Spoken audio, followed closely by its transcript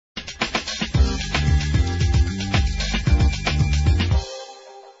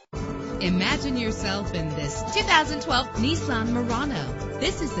Imagine yourself in this 2012 Nissan Murano.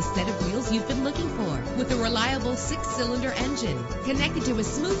 This is the set of wheels you've been looking for, with a reliable 6-cylinder engine connected to a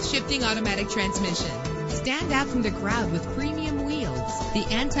smooth shifting automatic transmission. Stand out from the crowd with premium wheels. The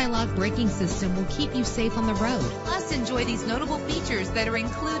anti-lock braking system will keep you safe on the road. Plus, enjoy these notable features that are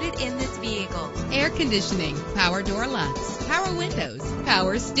included in this vehicle: air conditioning, power door locks, power windows,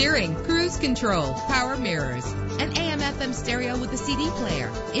 power steering, cruise control, power mirrors, an AM/FM stereo with a CD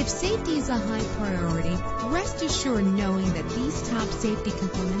player. If safety is a high priority, rest assured knowing that these top safety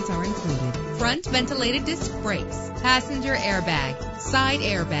components are included: front ventilated disc brakes, passenger airbag, side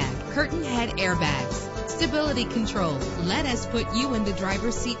airbag, curtain head airbags, stability control. Let us put you in the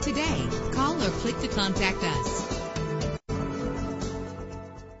driver's seat today. Call or click to contact us.